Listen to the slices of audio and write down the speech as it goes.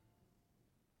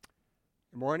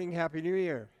Good morning. Happy New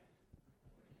Year.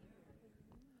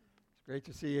 It's great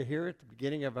to see you here at the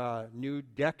beginning of a new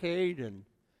decade and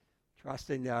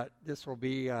trusting that this will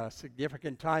be a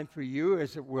significant time for you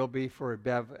as it will be for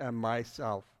Bev and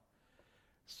myself.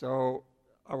 So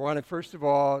I want to first of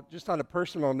all, just on a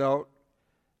personal note,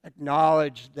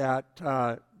 acknowledge that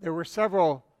there were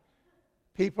several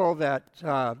people that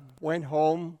went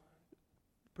home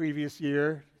previous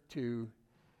year to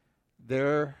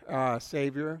their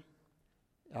Savior.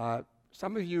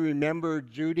 Some of you remember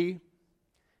Judy.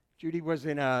 Judy was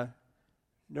in a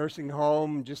nursing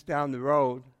home just down the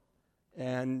road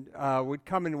and would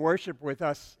come and worship with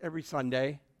us every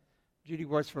Sunday. Judy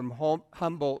was from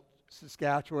Boldt,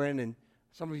 Saskatchewan, and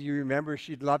some of you remember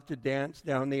she'd love to dance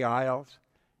down the aisles.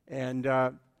 And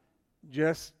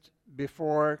just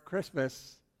before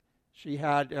Christmas, she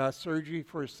had surgery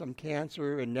for some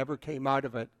cancer and never came out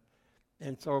of it.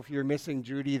 And so if you're missing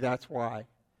Judy, that's why.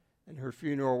 And her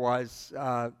funeral was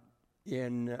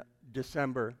in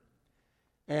December.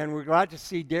 And we're glad to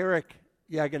see Derek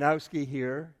Yaganowski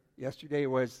here. Yesterday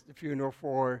was the funeral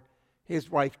for his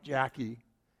wife, Jackie.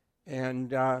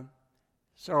 And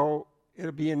so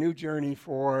it'll be a new journey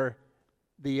for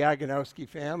the Yaganowski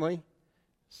family.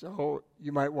 So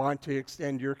you might want to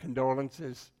extend your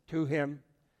condolences to him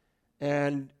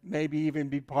and maybe even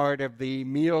be part of the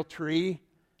meal tree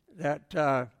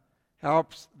that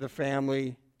helps the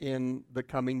family in the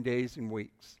coming days and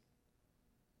weeks.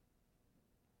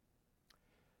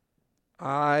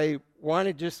 I want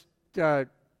to just do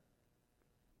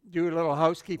a little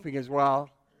housekeeping as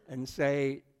well and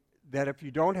say that if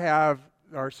you don't have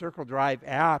our Circle Drive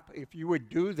app, if you would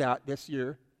do that this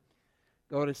year,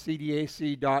 go to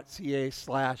cdac.ca/app,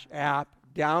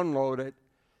 download it,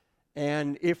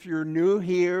 and if you're new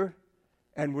here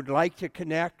and would like to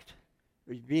connect,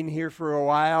 or you've been here for a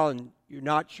while and you're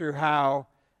not sure how,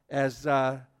 as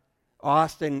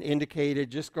Austin indicated,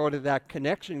 just go to that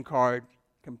connection card,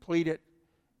 complete it,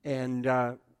 and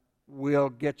we'll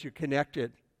get you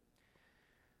connected.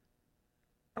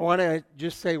 I want to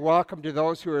just say welcome to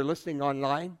those who are listening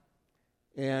online,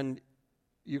 and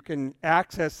you can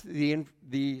access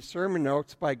the sermon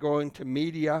notes by going to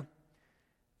Media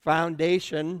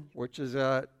Foundation, which is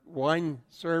one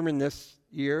sermon this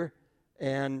year,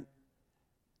 and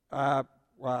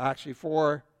actually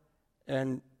four,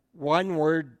 and one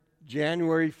word,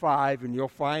 January 5, and you'll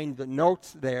find the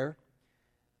notes there.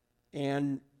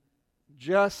 And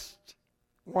just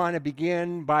want to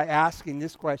begin by asking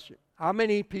this question. How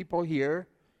many people here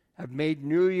have made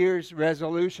New Year's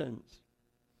resolutions?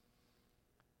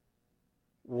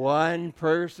 One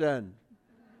person.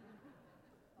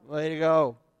 Way to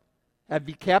go. Have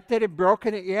you kept it and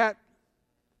broken it yet?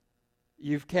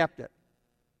 You've kept it.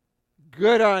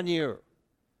 Good on you.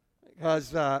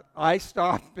 Because I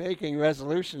stopped making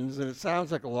resolutions, and it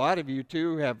sounds like a lot of you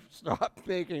too have stopped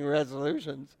making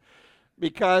resolutions,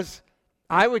 because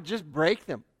I would just break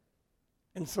them.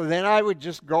 And so then I would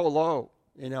just go low,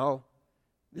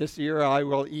 this year I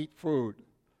will eat food,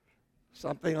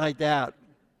 something like that.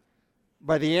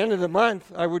 By the end of the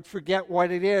month, I would forget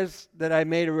what it is that I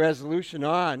made a resolution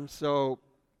on. So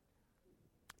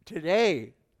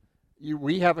today,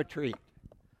 we have a treat.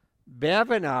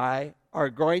 Bev and I are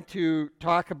going to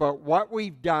talk about what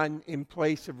we've done in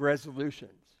place of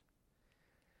resolutions.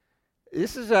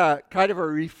 This is a kind of a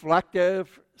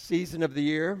reflective season of the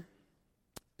year,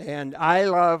 and I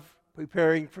love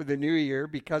preparing for the new year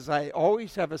because I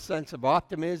always have a sense of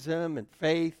optimism and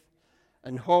faith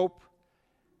and hope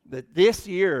that this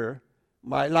year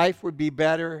my life would be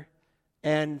better,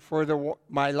 and for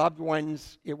my loved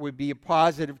ones it would be a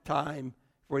positive time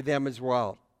for them as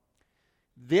well.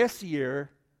 This year,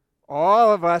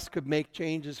 all of us could make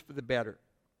changes for the better.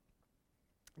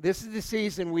 This is the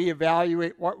season we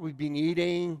evaluate what we've been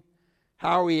eating,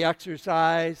 how we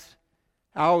exercise,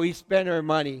 how we spend our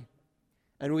money.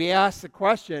 And we ask the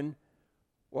question,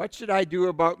 what should I do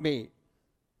about me?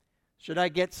 Should I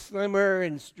get slimmer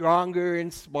and stronger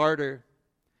and smarter?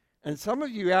 And some of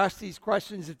you ask these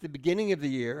questions at the beginning of the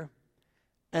year,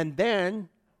 and then,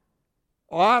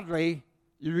 oddly,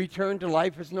 you return to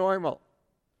life as normal.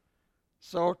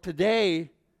 So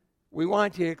today, we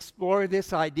want to explore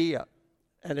this idea,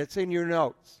 and it's in your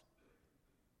notes.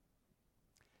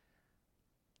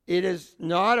 It is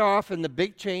not often the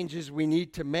big changes we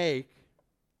need to make,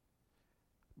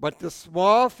 but the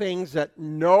small things that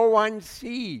no one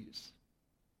sees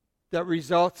that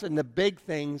results in the big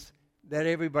things that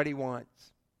everybody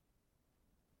wants.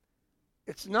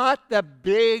 It's not the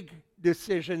big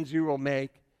decisions you will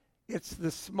make, it's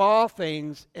the small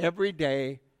things every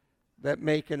day that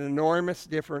make an enormous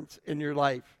difference in your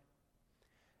life.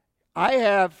 I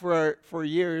have for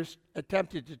years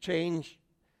attempted to change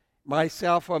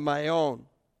myself on my own.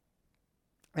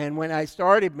 And when I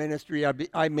started ministry,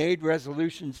 I made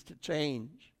resolutions to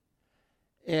change.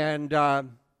 And I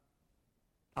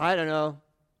don't know,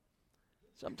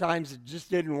 sometimes it just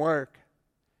didn't work.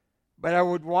 But I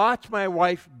would watch my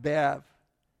wife, Bev.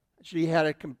 She had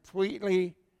a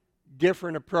completely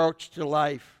different approach to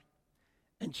life.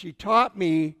 And she taught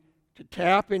me to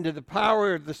tap into the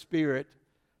power of the Spirit,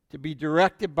 to be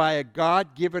directed by a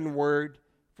God-given word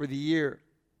for the year.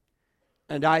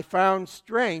 And I found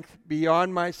strength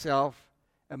beyond myself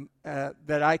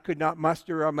that I could not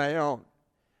muster on my own.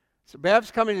 So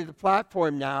Bev's coming to the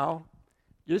platform now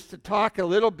just to talk a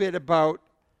little bit about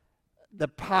the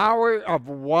power of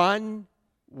one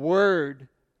word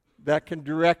that can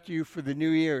direct you for the new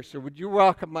year. So would you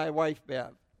welcome my wife,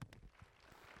 Bev?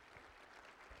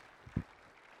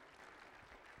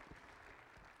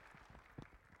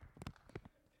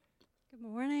 Good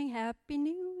morning. Happy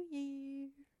New Year.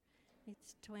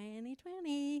 It's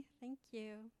 2020. Thank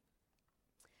you.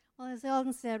 Well, as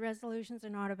Eldon said, resolutions are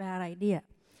not a bad idea.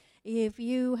 If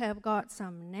you have got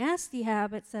some nasty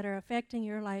habits that are affecting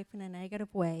your life in a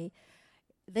negative way,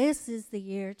 this is the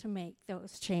year to make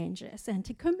those changes and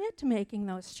to commit to making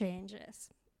those changes.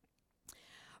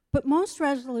 But most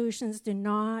resolutions do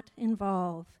not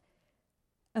involve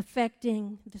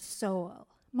affecting the soul.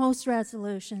 Most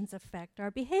resolutions affect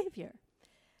our behavior.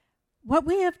 What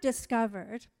we have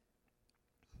discovered,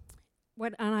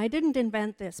 and I didn't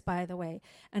invent this, by the way,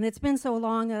 and it's been so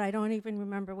long that I don't even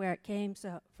remember where it came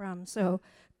from, so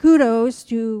kudos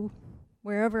to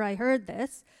wherever I heard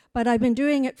this, but I've been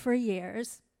doing it for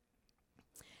years,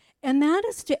 and that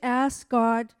is to ask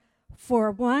God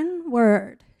for one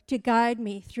word to guide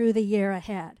me through the year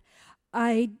ahead.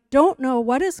 I don't know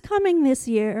what is coming this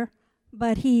year,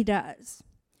 but He does.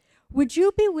 Would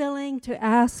you be willing to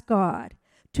ask God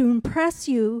to impress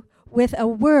you with a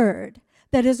word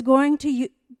that He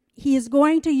is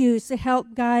going to use to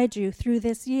help guide you through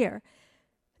this year?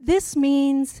 This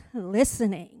means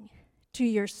listening to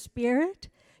your spirit,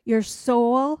 your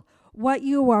soul, what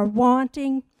you are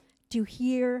wanting to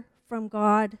hear from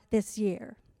God this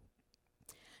year.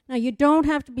 Now, you don't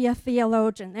have to be a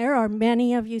theologian. There are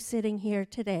many of you sitting here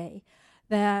today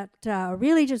that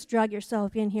really just drug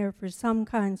yourself in here for some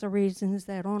kinds of reasons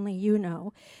that only you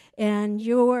know. And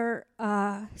your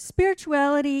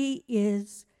spirituality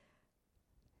is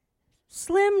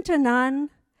slim to none,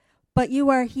 but you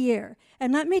are here.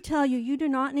 And let me tell you, you do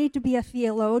not need to be a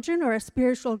theologian or a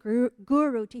spiritual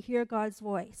guru to hear God's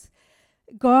voice.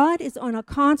 God is on a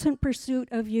constant pursuit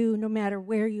of you no matter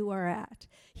where you are at.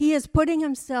 He is putting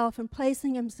Himself and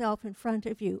placing Himself in front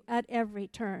of you at every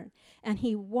turn. And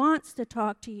He wants to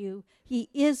talk to you. He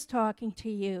is talking to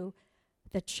you.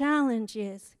 The challenge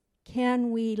is,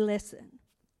 can we listen?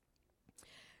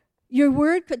 Your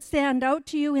word could stand out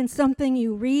to you in something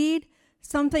you read,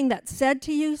 something that's said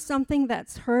to you, something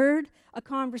that's heard, a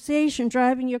conversation,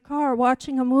 driving your car,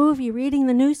 watching a movie, reading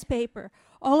the newspaper.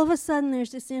 All of a sudden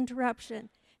there's this interruption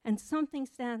and something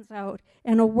stands out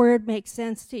and a word makes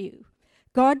sense to you.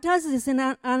 God does this in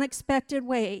unexpected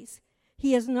ways.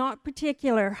 He is not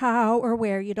particular how or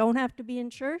where. You don't have to be in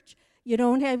church. You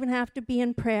don't even have to be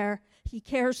in prayer. He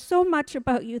cares so much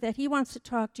about you that He wants to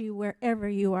talk to you wherever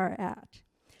you are at.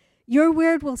 Your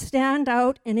word will stand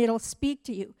out and it'll speak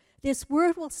to you. This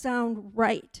word will sound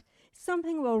right.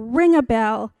 Something will ring a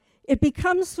bell. It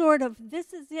becomes sort of,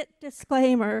 this is it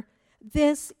disclaimer.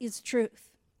 This is truth.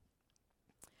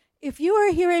 If you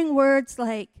are hearing words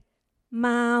like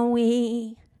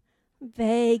Maui,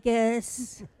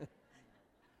 Vegas,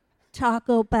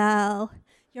 Taco Bell,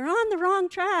 you're on the wrong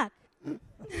track.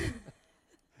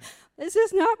 This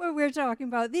is not what we're talking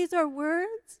about. These are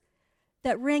words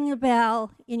that ring a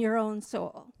bell in your own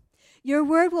soul. Your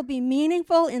word will be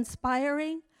meaningful,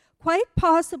 inspiring, quite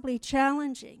possibly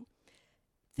challenging.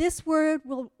 This word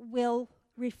will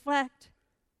reflect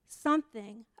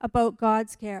something about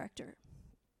God's character.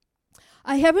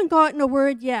 I haven't gotten a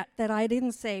word yet that I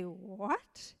didn't say,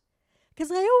 what?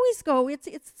 Because I always go,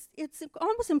 it's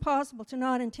almost impossible to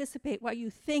not anticipate what you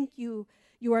think you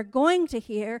are going to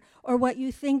hear or what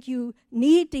you think you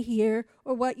need to hear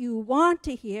or what you want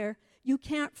to hear. You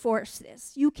can't force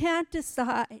this. You can't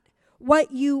decide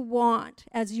what you want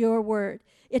as your word.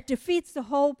 It defeats the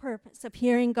whole purpose of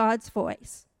hearing God's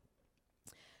voice.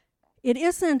 It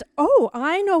isn't, oh,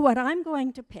 I know what I'm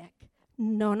going to pick.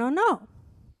 No, no, no.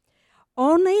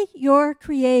 Only your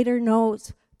Creator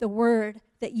knows the word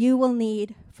that you will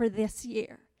need for this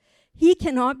year. He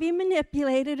cannot be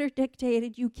manipulated or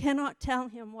dictated. You cannot tell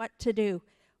Him what to do,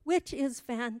 which is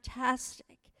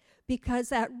fantastic because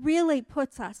that really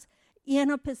puts us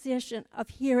in a position of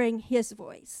hearing his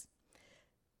voice.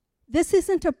 This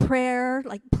isn't a prayer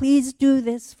like, please do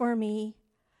this for me.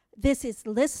 This is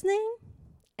listening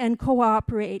and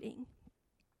cooperating.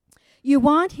 You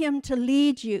want him to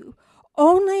lead you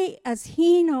only as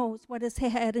he knows what is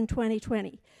ahead in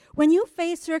 2020. When you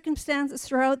face circumstances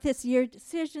throughout this year,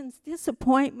 decisions,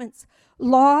 disappointments,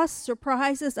 loss,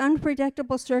 surprises,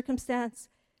 unpredictable circumstance,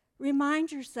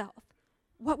 remind yourself,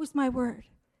 what was my word?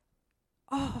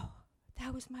 Oh,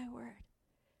 that was my word.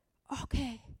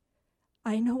 Okay,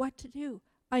 I know what to do.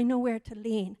 I know where to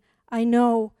lean. I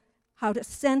know how to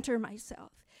center myself.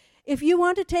 If you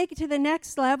want to take it to the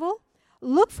next level,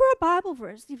 look for a Bible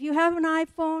verse. If you have an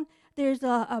iPhone, there's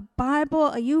a Bible,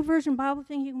 a YouVersion Bible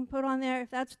thing you can put on there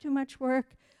if that's too much work.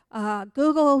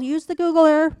 Use the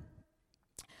Googler.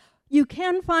 You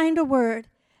can find a word.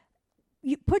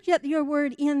 You put your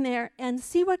word in there and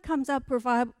see what comes up for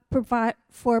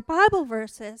Bible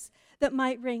verses that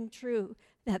might ring true,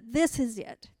 that this is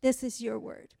it. This is your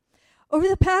word. Over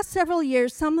the past several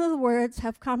years, some of the words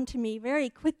have come to me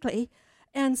very quickly,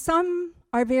 and some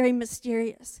are very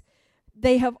mysterious.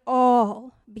 They have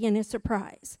all been a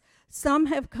surprise. Some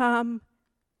have come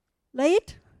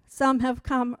late, some have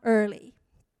come early.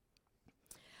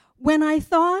 When I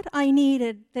thought I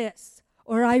needed this,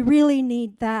 or I really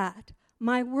need that,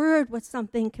 my word was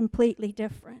something completely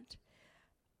different.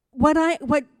 What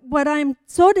I'm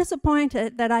so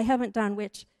disappointed that I haven't done,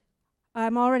 which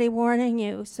I'm already warning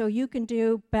you, so you can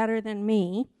do better than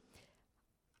me,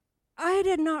 I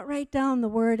did not write down the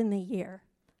word in the year.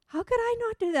 How could I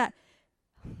not do that?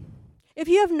 If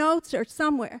you have notes or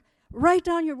somewhere, write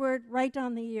down your word, write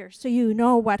down the year, so you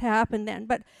know what happened then.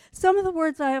 But some of the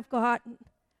words I have gotten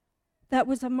that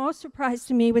was the most surprise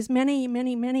to me was many,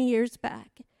 many, many years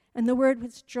back, and the word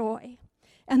was joy.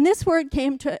 And this word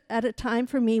came at a time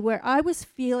for me where I was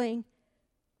feeling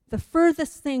the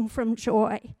furthest thing from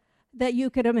joy that you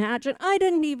could imagine. I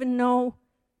didn't even know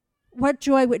what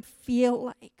joy would feel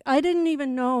like. I didn't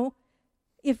even know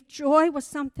if joy was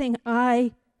something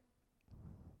that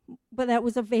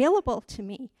was available to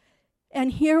me.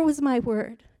 And here was my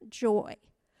word, joy.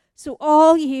 So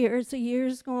all years, the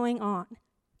years going on,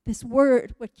 this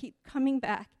word would keep coming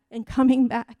back and coming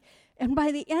back. And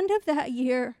by the end of that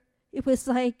year, it was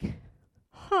like,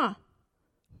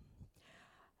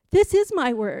 this is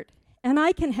my word, and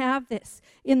I can have this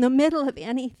in the middle of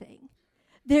anything.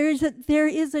 There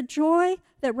is a joy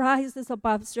that rises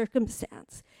above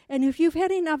circumstance. And if you've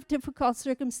had enough difficult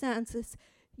circumstances,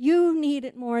 you need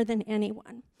it more than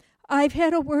anyone. I've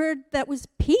had a word that was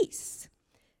peace.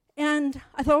 And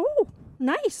I thought, oh,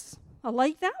 nice. I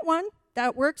like that one.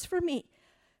 That works for me.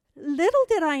 Little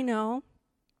did I know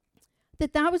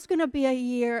that was going to be a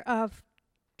year of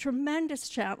tremendous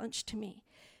challenge to me.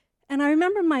 And I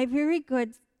remember my very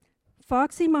good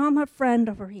Foxy Mama friend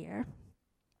over here.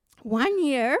 One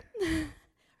year,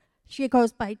 she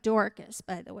goes by Dorcas,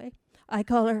 by the way. I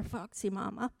call her Foxy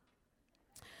Mama.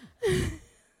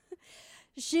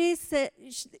 She said,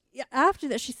 after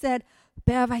this, she said,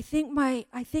 Bev, I think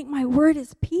my word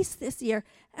is peace this year,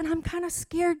 and I'm kind of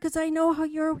scared because I know how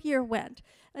your year went.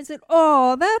 I said,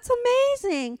 oh, that's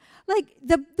amazing. Like,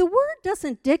 the word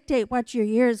doesn't dictate what your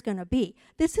year is going to be.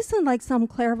 This isn't like some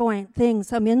clairvoyant thing,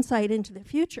 some insight into the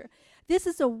future. This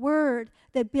is a word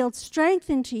that builds strength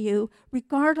into you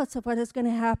regardless of what is going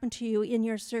to happen to you in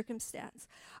your circumstance.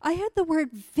 I had the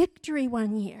word victory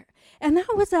one year, and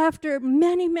that was after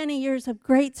many, many years of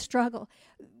great struggle,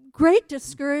 great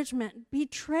discouragement,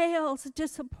 betrayals,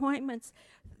 disappointments,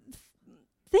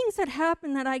 things that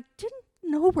happened that I didn't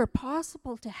know were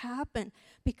possible to happen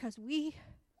because we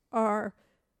are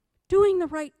doing the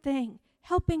right thing,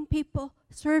 helping people,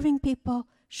 serving people,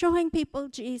 showing people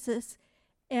Jesus,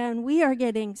 and we are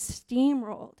getting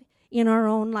steamrolled in our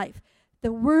own life.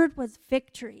 The word was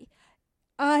victory.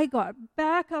 I got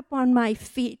back up on my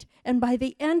feet, and by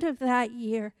the end of that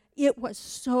year, it was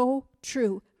so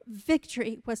true.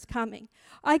 Victory was coming.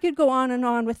 I could go on and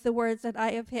on with the words that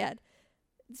I have had.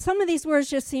 Some of these words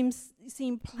just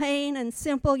seem plain and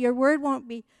simple. Your word won't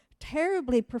be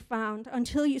terribly profound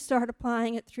until you start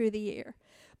applying it through the year.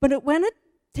 But when it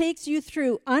takes you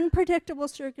through unpredictable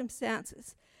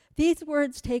circumstances, these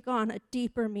words take on a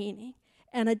deeper meaning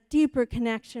and a deeper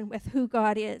connection with who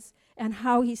God is and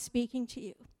how he's speaking to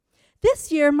you.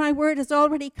 This year, my word has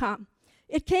already come.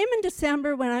 It came in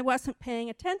December when I wasn't paying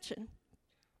attention.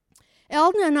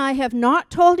 Eldon and I have not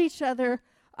told each other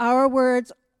our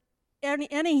words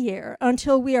any year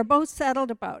until we are both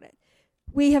settled about it.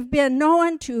 We have been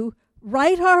known to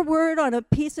write our word on a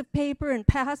piece of paper and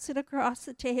pass it across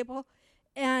the table.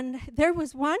 And there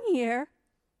was one year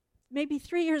maybe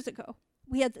 3 years ago,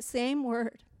 we had the same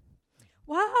word.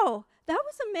 Wow, that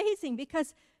was amazing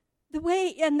because the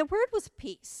word was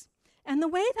peace. And the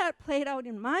way that played out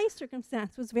in my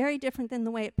circumstance was very different than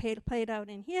the way it played out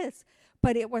in his,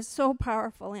 but it was so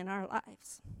powerful in our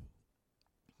lives.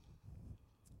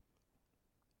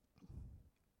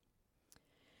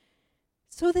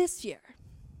 So this year,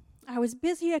 I was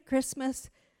busy at Christmas.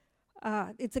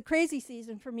 It's a crazy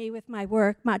season for me with my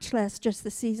work, much less just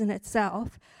the season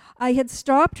itself. I had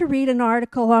stopped to read an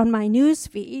article on my news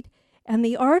feed, and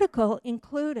the article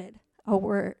included a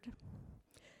word.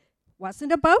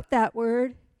 Wasn't about that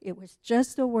word, it was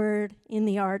just a word in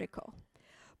the article.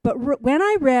 But when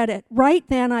I read it, right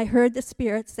then I heard the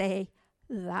Spirit say,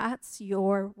 "That's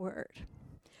your word."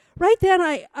 Right then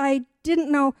I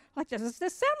didn't know, like, this is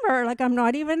December, like I'm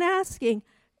not even asking,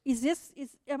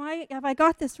 have I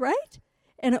got this right?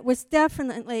 And it was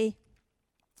definitely,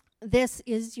 this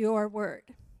is your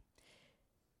word.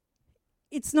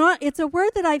 It's a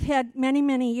word that I've had many,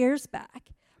 many years back,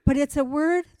 but it's a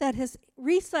word that has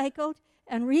recycled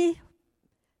and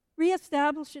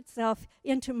reestablished itself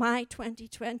into my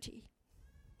 2020.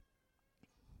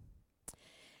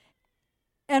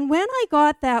 And when I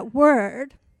got that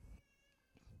word,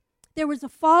 there was a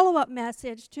follow-up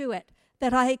message to it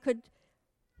that I could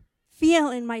feel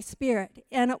in my spirit.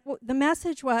 And the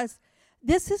message was,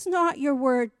 this is not your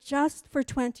word just for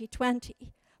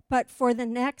 2020, but for the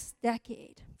next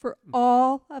decade, for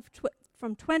all of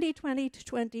from 2020 to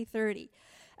 2030.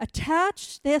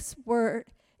 Attach this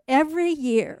word every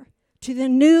year to the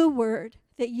new word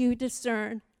that you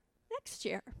discern next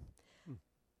year.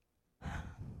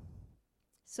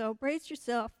 So brace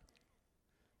yourself.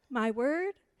 My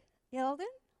word, Eldon,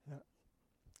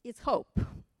 is hope.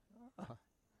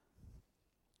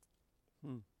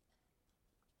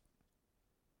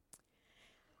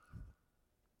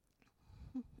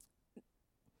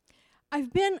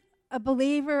 I've been a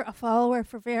believer, a follower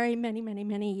for very many, many,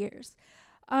 many years.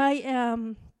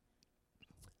 When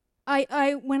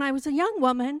I was a young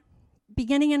woman,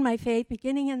 beginning in my faith,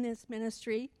 beginning in this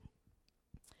ministry,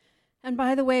 and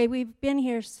by the way, we've been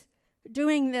here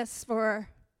doing this for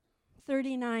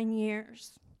 39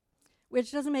 years,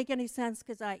 which doesn't make any sense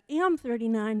because I am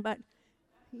 39, but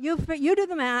you do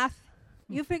the math,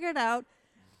 you figure it out.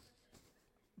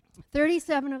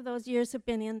 37 of those years have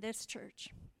been in this church.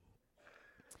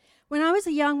 When I was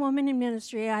a young woman in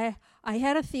ministry, I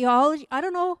had a theology, I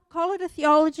don't know, call it a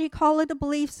theology, call it a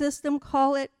belief system,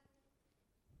 call it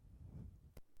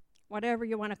whatever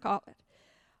you want to call it.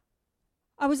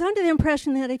 I was under the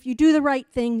impression that if you do the right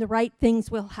thing, the right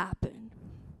things will happen.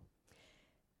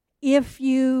 If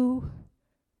you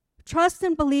trust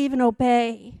and believe and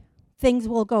obey, things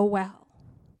will go well.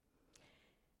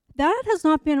 That has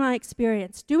not been my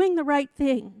experience. Doing the right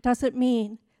thing doesn't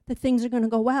mean that things are going to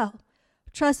go well.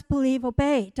 Trust, believe,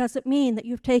 obey doesn't mean that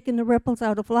you've taken the ripples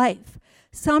out of life.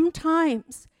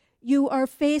 Sometimes you are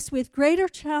faced with greater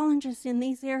challenges in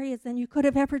these areas than you could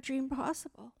have ever dreamed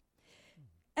possible.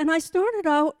 And I started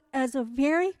out as a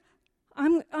very,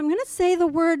 I'm going to say the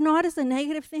word not as a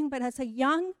negative thing, but as a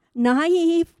young,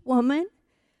 naive woman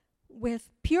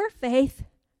with pure faith,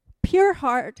 pure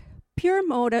heart, pure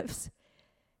motives.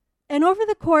 And over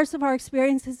the course of our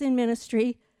experiences in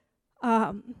ministry,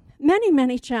 many,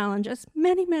 many challenges,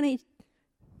 many, many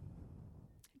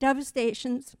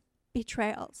devastations,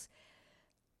 betrayals.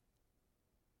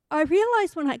 I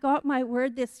realized when I got my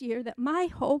word this year that my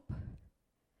hope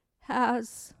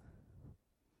has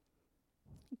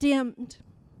dimmed.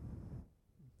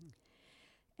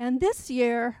 And this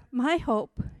year, my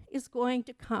hope is going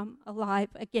to come alive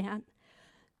again.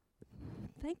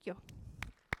 Thank you.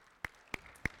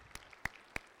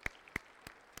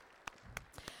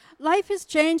 Life is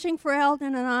changing for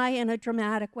Eldon and I in a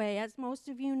dramatic way. As most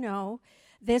of you know,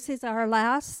 this is our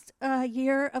last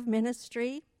year of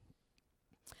ministry.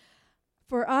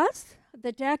 For us,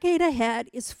 the decade ahead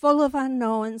is full of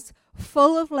unknowns,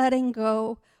 full of letting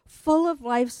go, full of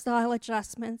lifestyle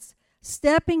adjustments,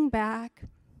 stepping back,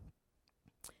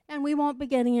 and we won't be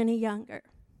getting any younger.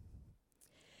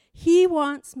 He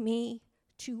wants me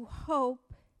to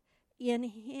hope in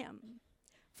him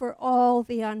for all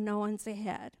the unknowns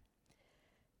ahead.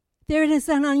 There is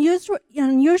an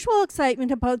unusual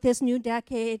excitement about this new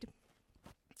decade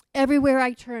everywhere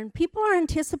I turn. People are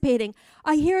anticipating.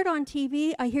 I hear it on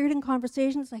TV. I hear it in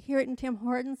conversations. I hear it in Tim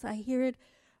Hortons. I hear it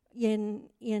in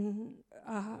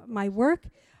my work.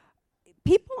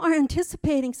 People are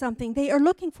anticipating something. They are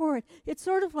looking forward. It's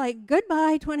sort of like,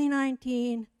 goodbye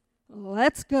 2019,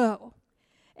 let's go.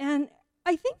 And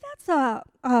I think that's a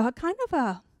kind of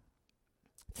a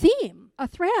theme, a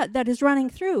thread that is running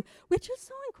through, which is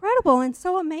so incredible and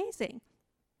so amazing.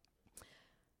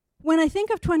 When I think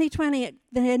of 2020,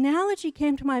 the analogy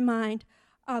came to my mind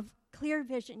of clear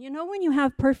vision. You know when you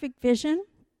have perfect vision?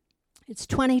 It's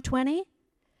 2020.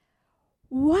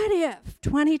 What if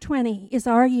 2020 is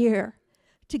our year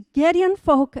to get in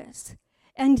focus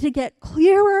and to get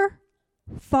clearer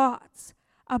thoughts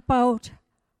about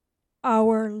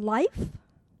our life,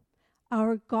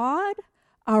 our God,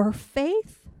 our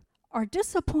faith, our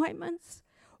disappointments?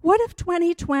 What if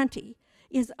 2020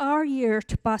 is our year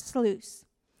to bust loose?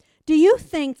 Do you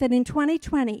think that in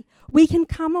 2020 we can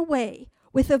come away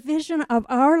with a vision of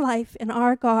our life and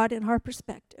our God and our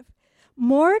perspective?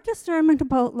 More discernment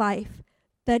about life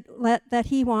that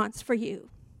he wants for you.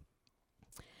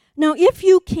 Now, if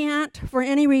you can't, for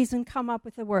any reason, come up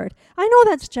with a word, I know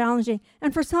that's challenging,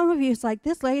 and for some of you, it's like,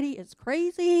 this lady is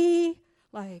crazy,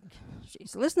 like,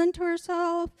 she's listening to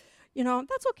herself,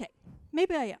 that's okay.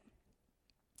 Maybe I am.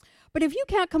 But if you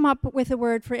can't come up with a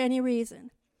word for any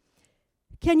reason,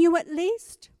 can you at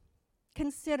least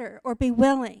consider or be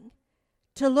willing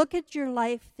to look at your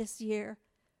life this year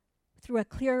through a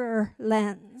clearer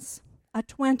lens, a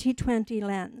 2020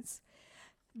 lens?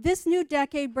 This new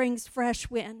decade brings fresh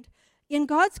wind. In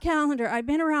God's calendar, I've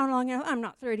been around long enough. I'm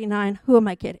not 39. Who am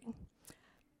I kidding?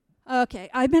 Okay,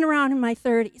 I've been around in my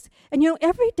 30s. And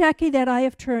every decade that I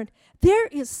have turned, there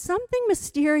is something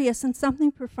mysterious and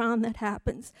something profound that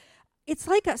happens. It's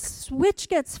like a switch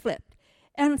gets flipped.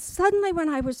 And suddenly when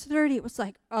I was 30, it was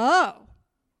like, oh,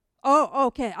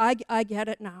 okay, I get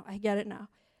it now. I get it now.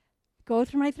 Go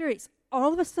through my 30s.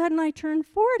 All of a sudden, I turned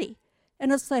 40.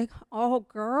 And it's like, oh,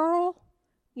 girl,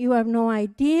 you have no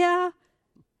idea.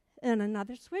 And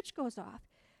another switch goes off.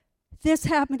 This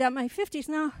happened at my 50s.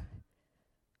 Now,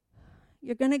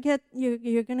 you're gonna get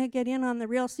in on the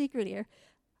real secret here.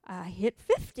 I hit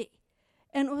 50.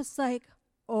 And it was like,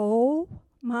 oh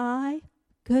my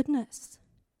goodness.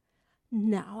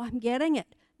 Now I'm getting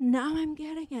it. Now I'm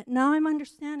getting it. Now I'm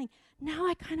understanding. Now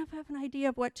I kind of have an idea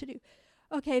of what to do.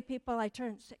 Okay, people, I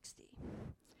turned 60.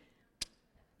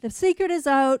 The secret is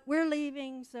out. We're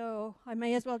leaving, so I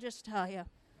may as well just tell you.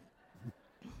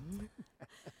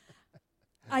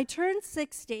 I turned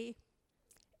 60,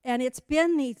 and it's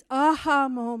been these aha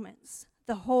moments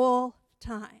the whole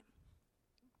time.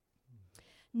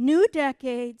 New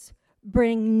decades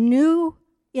bring new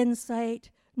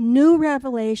insight, new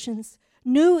revelations,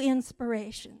 new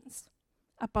inspirations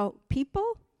about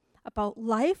people, about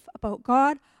life, about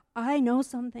God. I know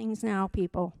some things now,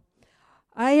 people.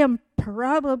 I am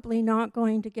probably not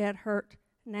going to get hurt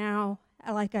now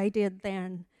like I did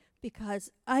then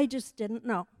because I just didn't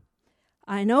know.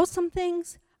 I know some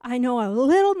things. I know a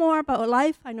little more about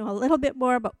life. I know a little bit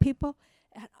more about people.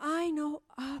 And I know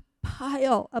a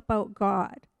pile about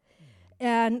God.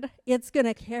 And it's going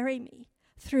to carry me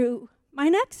through my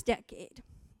next decade.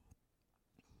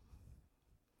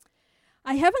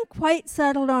 I haven't quite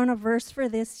settled on a verse for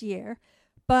this year,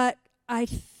 but I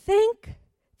think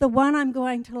the one I'm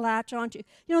going to latch onto.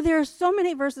 There are so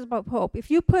many verses about hope.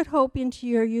 If you put hope into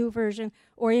your YouVersion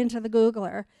or into the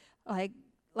Googler,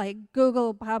 like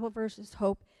Google Bible verses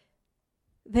hope,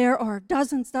 there are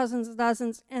dozens,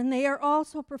 and they are all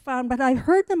so profound, but I've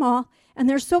heard them all, and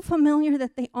they're so familiar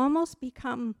that they almost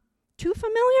become too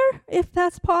familiar, if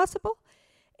that's possible,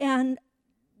 and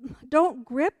don't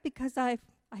grip because I've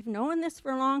known this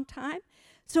for a long time.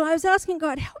 So I was asking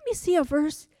God, help me see a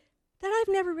verse that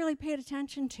I've never really paid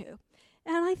attention to.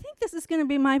 And I think this is going to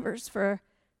be my verse for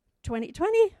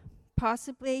 2020,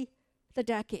 possibly the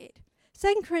decade.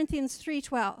 2 Corinthians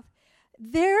 3:12.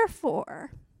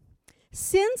 Therefore,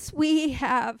 since we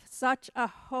have such a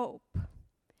hope,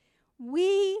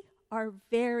 we are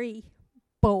very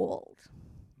bold.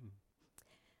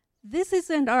 This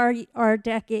isn't our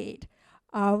decade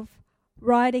of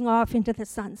riding off into the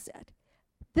sunset.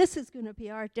 This is going to be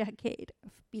our decade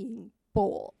of being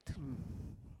bold.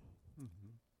 Mm-hmm.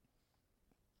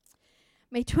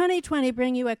 May 2020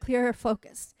 bring you a clearer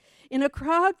focus. In a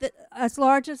crowd as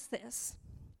large as this,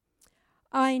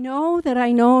 I know that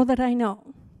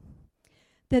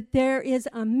there is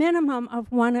a minimum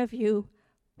of one of you,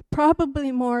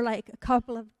 probably more like a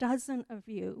couple of dozen of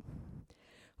you,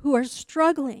 who are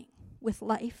struggling with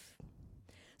life,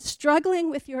 struggling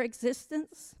with your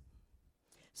existence,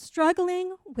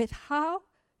 struggling with how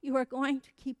you are going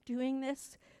to keep doing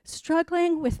this,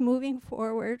 struggling with moving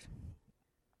forward.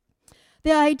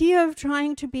 The idea of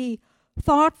trying to be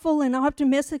thoughtful and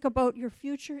optimistic about your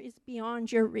future is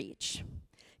beyond your reach.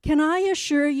 Can I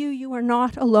assure you, you are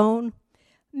not alone?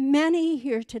 Many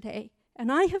here today,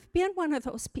 and I have been one of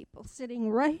those people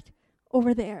sitting right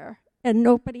over there, and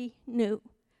nobody knew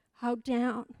how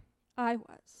down I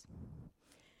was.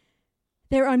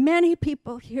 There are many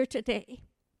people here today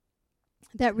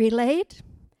that relate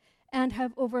and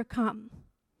have overcome.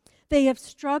 They have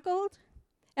struggled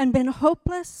and been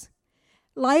hopeless.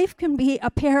 Life can be a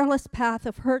perilous path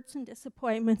of hurts and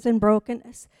disappointments and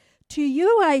brokenness. To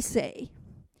you, I say,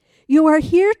 you are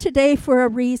here today for a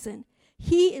reason.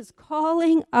 He is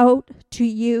calling out to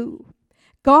you.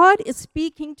 God is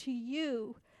speaking to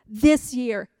you this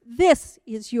year. This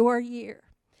is your year.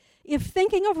 If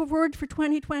thinking of a word for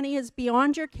 2020 is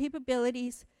beyond your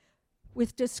capabilities,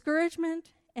 with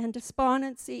discouragement and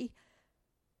despondency,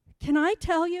 can I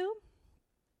tell you,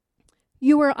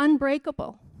 you are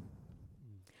unbreakable.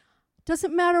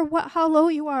 Doesn't matter how low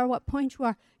you are, what point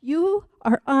you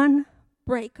are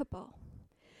unbreakable.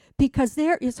 Because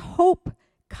there is hope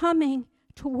coming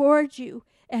towards you,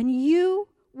 and you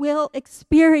will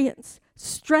experience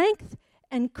strength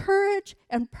and courage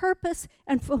and purpose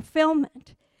and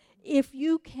fulfillment if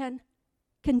you can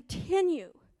continue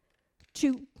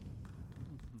to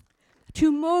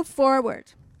move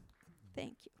forward.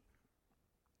 Thank you.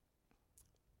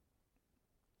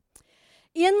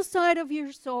 Inside of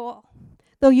your soul,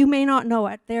 though you may not know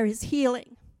it, there is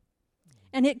healing,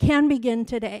 and it can begin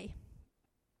today.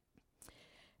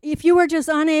 If you are just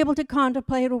unable to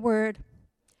contemplate a word,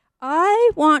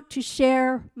 I want to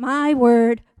share my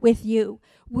word with you.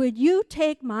 Would you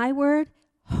take my word?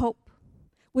 Hope.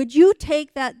 Would you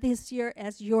take that this year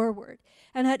as your word?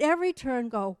 And at every turn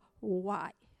go,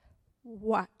 why?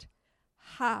 What?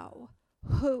 How?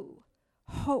 Who?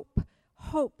 Hope.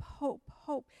 Hope, hope,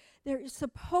 hope. There is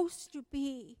supposed to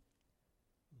be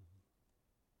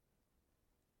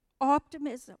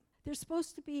optimism. There's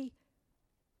supposed to be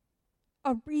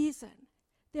a reason.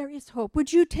 There is hope.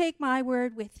 Would you take my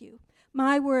word with you?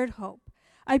 My word, hope.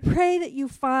 I pray that you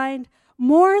find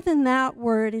more than that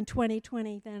word in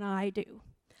 2020 than I do.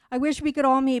 I wish we could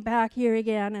all meet back here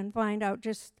again and find out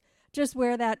just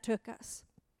where that took us.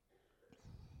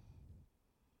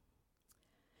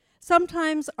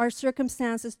 Sometimes our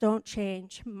circumstances don't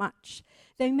change much.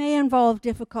 They may involve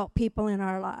difficult people in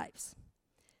our lives.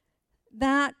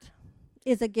 That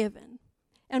is a given.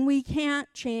 And we can't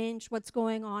change what's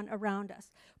going on around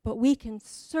us, but we can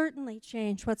certainly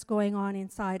change what's going on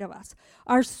inside of us.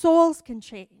 Our souls can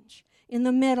change in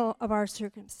the middle of our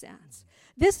circumstance.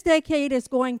 This decade is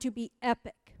going to be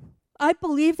epic. I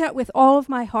believe that with all of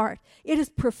my heart. It is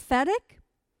prophetic.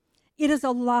 It is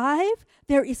alive.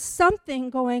 There is something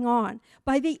going on.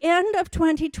 By the end of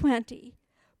 2020,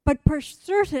 but for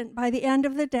certain by the end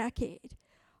of the decade,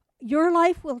 your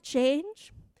life will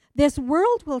change. This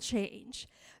world will change.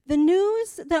 The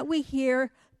news that we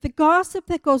hear, the gossip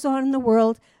that goes on in the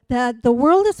world, that the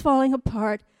world is falling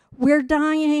apart, we're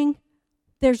dying,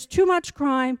 there's too much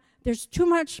crime, there's too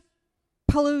much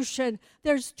pollution,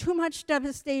 there's too much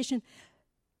devastation.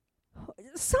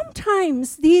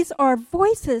 Sometimes these are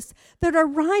voices that are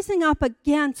rising up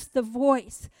against the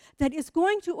voice that is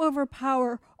going to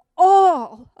overpower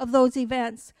all of those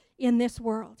events in this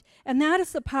world. And that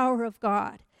is the power of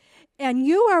God. And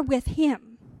you are with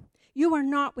him. You are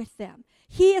not with them.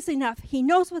 He is enough. He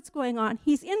knows what's going on.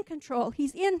 He's in control.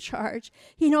 He's in charge.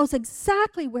 He knows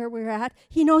exactly where we're at.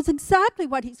 He knows exactly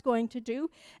what he's going to do.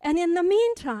 And in the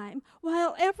meantime,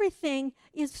 while everything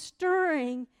is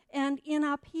stirring and in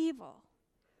upheaval,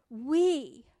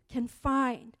 we can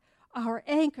find our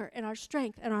anchor and our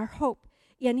strength and our hope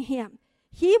in him.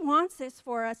 He wants this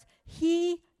for us.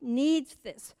 He needs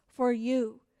this for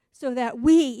you so that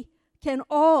we can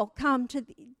all come to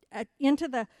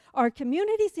into our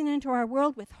communities and into our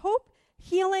world with hope,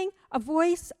 healing, a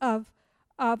voice of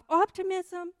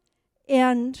optimism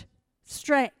and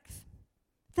strength.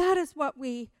 That is what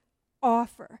we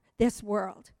offer this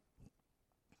world.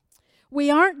 We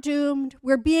aren't doomed.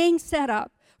 We're being set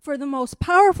up for the most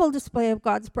powerful display of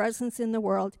God's presence in the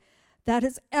world that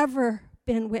has ever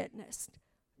been witnessed.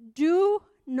 Do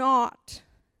not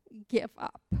give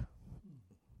up.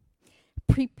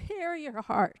 Prepare your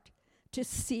heart to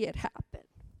see it happen.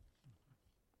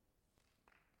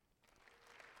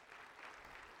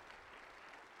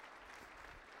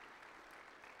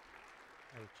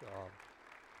 Great job.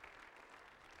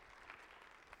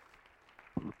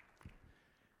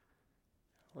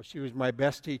 Well, she was my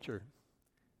best teacher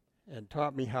and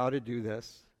taught me how to do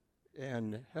this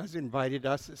and has invited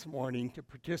us this morning to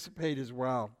participate as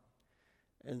well.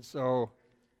 And so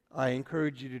I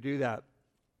encourage you to do that.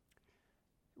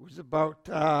 It was about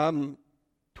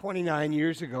 29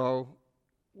 years ago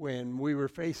when we were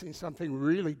facing something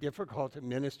really difficult in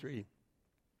ministry.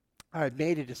 I had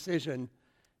made a decision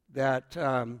that,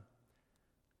 how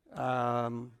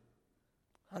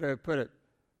do I put it,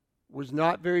 was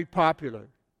not very popular.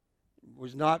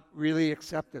 was not really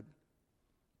accepted.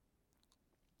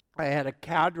 I had a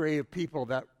cadre of people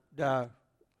that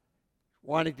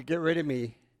wanted to get rid of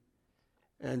me.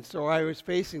 And so I was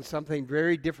facing something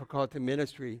very difficult in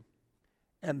ministry.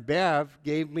 And Bev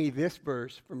gave me this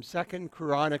verse from 2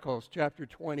 Chronicles chapter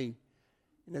 20.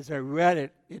 And as I read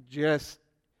it, it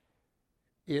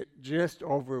just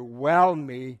overwhelmed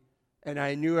me, and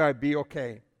I knew I'd be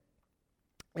okay.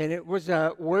 And it was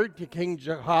a word to King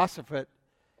Jehoshaphat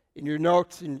in your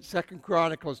notes in 2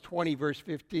 Chronicles 20, verse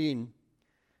 15.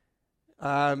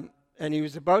 And he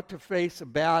was about to face a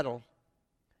battle.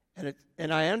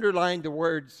 And I underlined the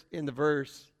words in the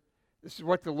verse. This is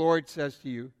what the Lord says to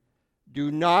you.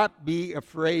 Do not be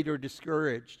afraid or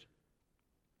discouraged.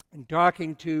 In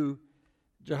talking to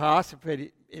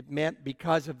Jehoshaphat, it meant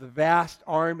because of the vast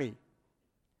army.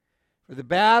 For the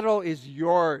battle is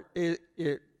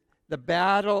the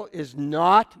battle is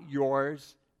not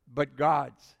yours, but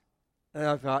God's. And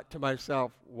I thought to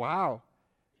myself, wow,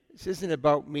 this isn't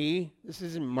about me. This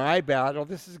isn't my battle.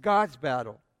 This is God's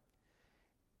battle.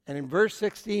 And in verse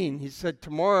 16, he said,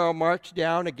 tomorrow march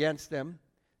down against them.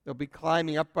 They'll be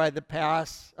climbing up by the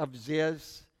pass of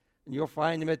Ziz, and you'll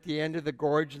find them at the end of the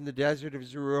gorge in the desert of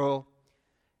Zerul.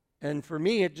 And for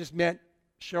me, it just meant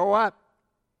show up,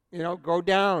 go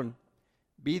down,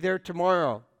 be there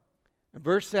tomorrow. And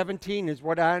verse 17 is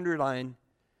what I underlined.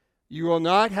 You will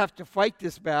not have to fight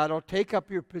this battle. Take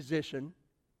up your position.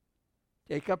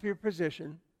 Take up your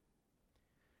position.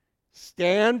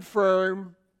 Stand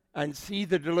firm and see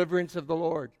the deliverance of the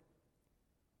Lord.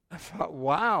 I thought,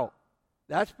 wow,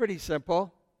 that's pretty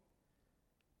simple.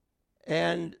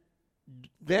 And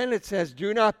then it says,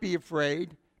 do not be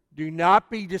afraid. Do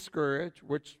not be discouraged,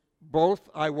 which both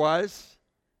I was.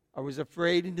 I was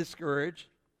afraid and discouraged.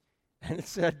 And it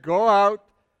said, go out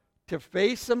to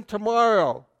face them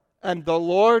tomorrow, and the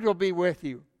Lord will be with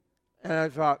you. And I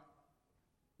thought,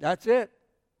 that's it.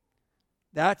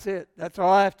 That's it. That's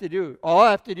all I have to do. All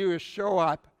I have to do is show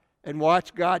up and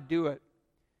watch God do it.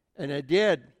 And I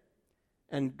did.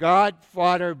 And God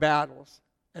fought our battles.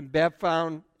 And Bev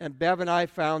and I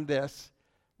found this,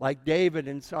 like David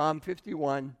in Psalm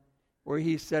 51, where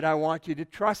he said, I want you to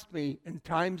trust me in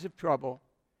times of trouble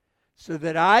so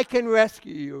that I can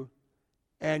rescue you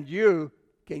and you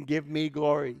can give me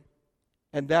glory.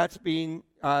 And that's been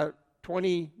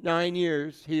 29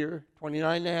 years here,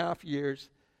 29 and a half years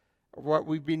of what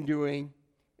we've been doing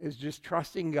is just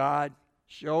trusting God,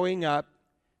 showing up,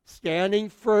 standing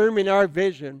firm in our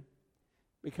vision,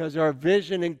 because our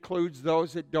vision includes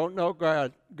those that don't know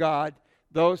God,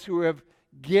 those who have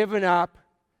given up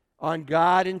on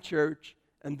God and church,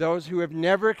 and those who have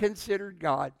never considered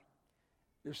God.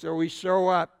 So we show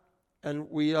up and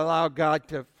we allow God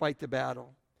to fight the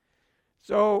battle.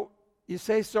 So you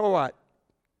say, so what?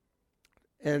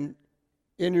 And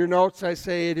in your notes I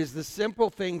say, it is the simple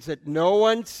things that no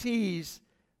one sees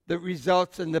that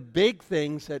results in the big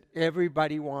things that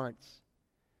everybody wants.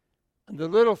 And the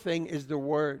little thing is the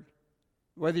word.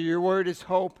 Whether your word is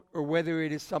hope or whether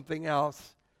it is something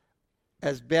else,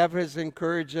 as Bev has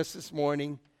encouraged us this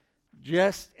morning,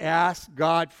 just ask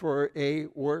God for a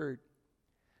word.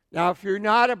 Now, if you're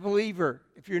not a believer,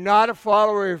 if you're not a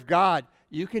follower of God,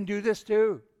 you can do this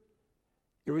too.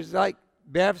 It was like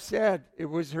Bev said, it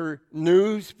was her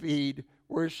news feed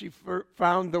where she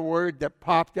found the word that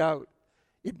popped out.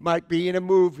 It might be in a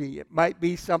movie. It might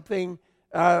be something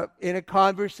in a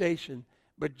conversation.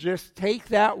 But just take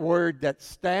that word that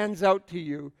stands out to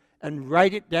you and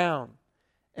write it down.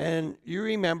 And you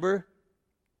remember,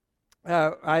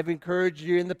 I've encouraged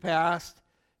you in the past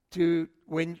to,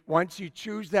 once you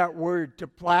choose that word, to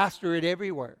plaster it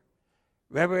everywhere.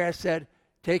 Remember I said,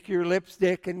 take your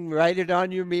lipstick and write it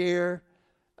on your mirror.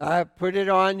 Put it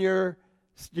on your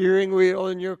steering wheel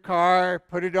in your car.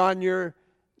 Put it on your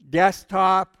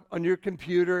desktop, on your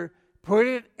computer. Put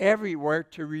it everywhere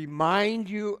to remind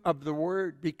you of the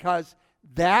word, because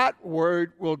that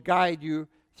word will guide you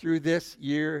through this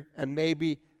year and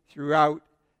maybe throughout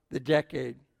the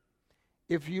decade.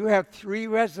 If you have 3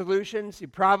 resolutions, you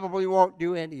probably won't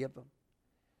do any of them.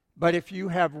 But if you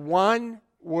have one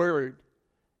word,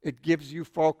 it gives you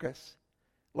focus.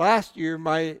 Last year,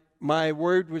 my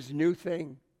word was new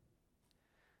thing.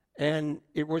 And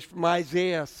it was from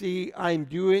Isaiah. See, I'm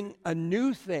doing a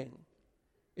new thing.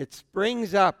 It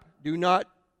springs up. Do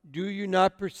you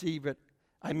not perceive it?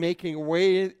 I'm making a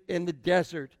way in the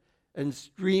desert and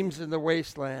streams in the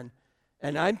wasteland.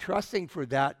 And I'm trusting for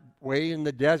that way in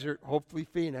the desert, hopefully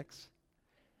Phoenix.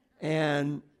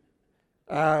 And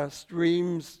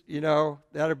streams,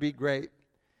 that'll be great.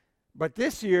 But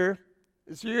this year,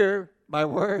 my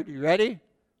word, you ready?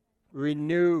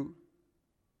 Renew.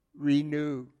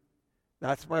 renew.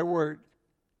 That's my word.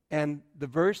 And the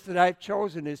verse that I've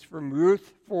chosen is from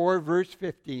Ruth 4, verse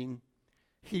 15.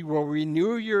 He will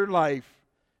renew your life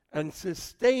and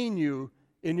sustain you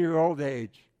in your old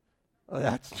age. Well,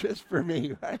 that's just for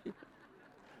me, right?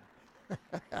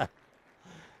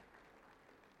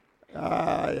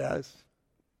 Yes.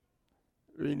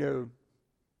 Renew.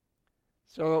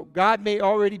 So God may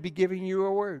already be giving you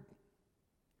a word.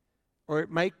 Or it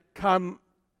might come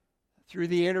through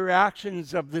the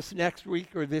interactions of this next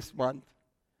week or this month.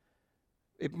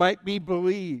 It might be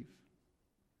believe.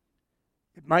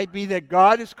 It might be that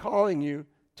God is calling you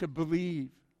to believe.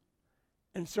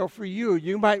 And so for you,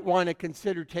 you might want to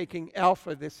consider taking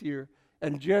Alpha this year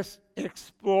and just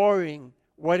exploring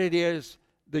what it is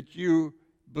that you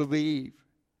believe.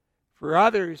 For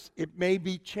others, it may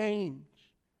be change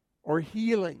or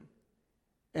healing.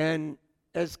 And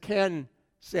as Ken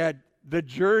said, the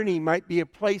journey might be a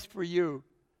place for you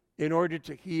in order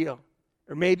to heal.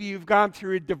 Or maybe you've gone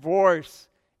through a divorce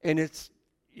and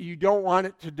you don't want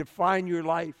it to define your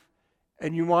life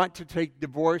and you want to take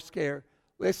divorce care.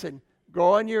 Listen,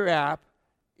 go on your app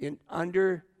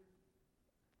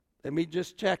let me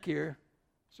just check here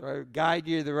so I guide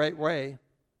you the right way.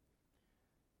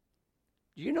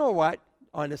 Do you know what,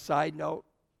 on a side note,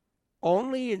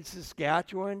 only in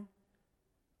Saskatchewan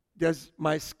does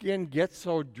my skin get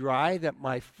so dry that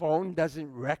my phone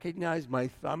doesn't recognize my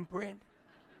thumbprint?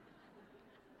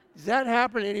 Does that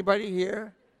happen to anybody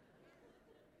here?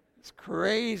 It's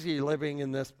crazy living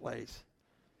in this place.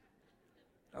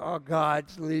 Oh, God,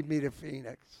 lead me to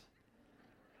Phoenix.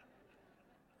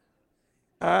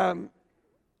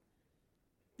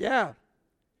 Yeah.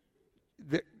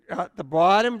 The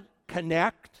bottom,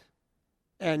 connect,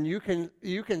 and you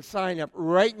can sign up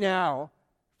right now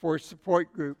for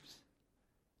support groups.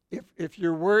 If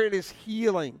your word is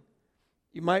healing,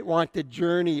 you might want the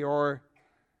journey, or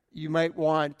you might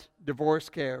want divorce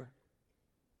care.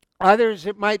 Others,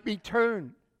 it might be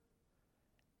turn.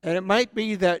 And it might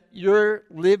be that you're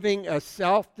living a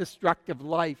self-destructive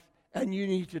life and you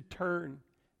need to turn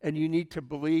and you need to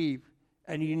believe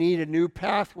and you need a new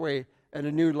pathway and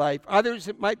a new life. Others,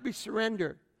 it might be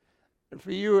surrender. And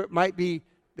for you, it might be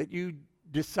that you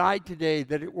decide today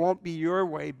that it won't be your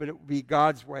way, but it will be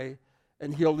God's way,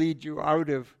 and He'll lead you out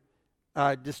of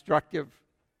destructive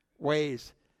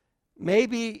ways.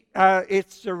 Maybe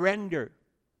it's surrender,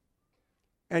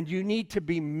 and you need to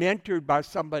be mentored by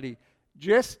somebody.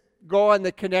 Just go on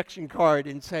the connection card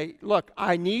and say, look,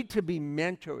 I need to be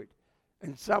mentored,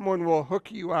 and someone will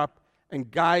hook you up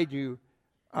and guide you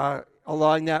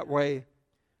along that way.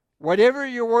 Whatever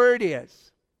your word is,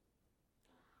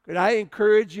 could I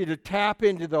encourage you to tap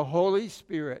into the Holy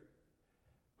Spirit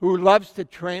who loves to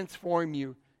transform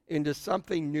you into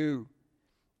something new.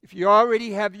 If you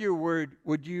already have your word,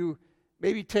 would you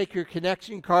maybe take your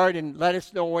connection card and let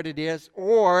us know what it is,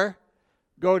 or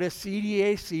go to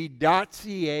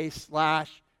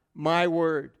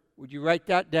cdac.ca/myword. Would you write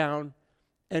that down?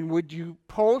 And would you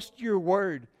post your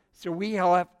word so we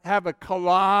have a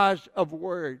collage of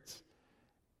words,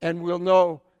 and we'll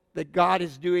know that God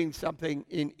is doing something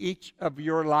in each of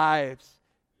your lives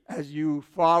as you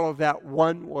follow that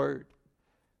one word.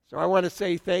 So I want to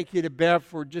say thank you to Bev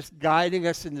for just guiding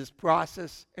us in this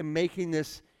process and making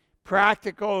this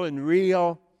practical and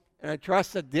real. And I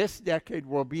trust that this decade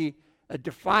will be a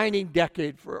defining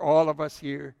decade for all of us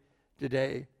here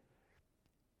today.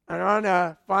 And on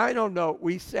a final note,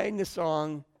 we sang the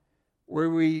song where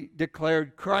we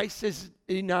declared Christ is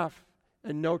enough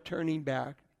and no turning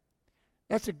back.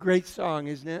 That's a great song,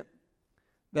 isn't it?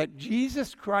 That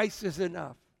Jesus Christ is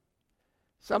enough.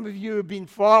 Some of you have been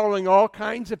following all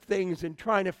kinds of things and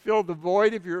trying to fill the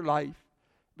void of your life.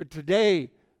 But today,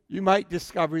 you might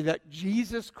discover that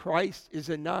Jesus Christ is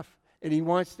enough, and He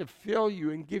wants to fill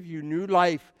you and give you new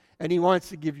life, and He wants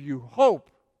to give you hope,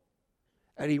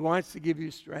 and He wants to give you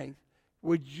strength.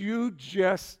 Would you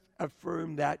just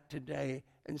affirm that today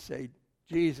and say,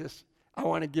 Jesus, I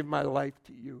want to give my life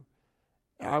to you.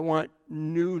 I want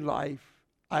new life.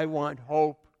 I want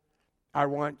hope. I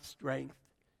want strength.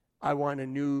 I want a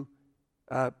new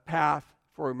path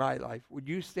for my life. Would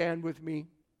you stand with me?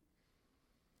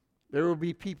 There will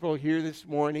be people here this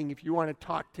morning. If you want to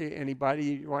talk to anybody,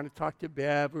 you want to talk to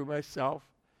Bev or myself,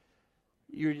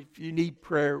 if you need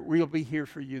prayer, we'll be here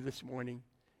for you this morning.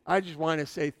 I just want to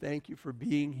say thank you for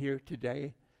being here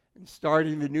today and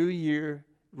starting the new year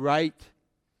right.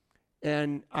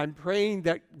 And I'm praying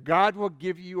that God will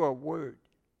give you a word,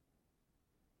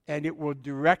 and it will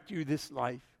direct you this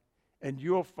life, and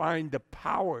you'll find the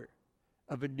power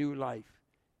of a new life.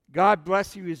 God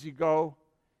bless you as you go.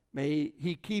 May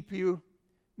He keep you.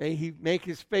 May he make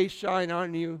his face shine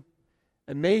on you,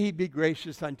 and may he be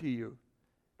gracious unto you.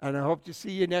 And I hope to see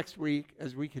you next week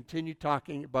as we continue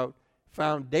talking about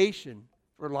foundation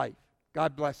for life.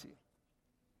 God bless you.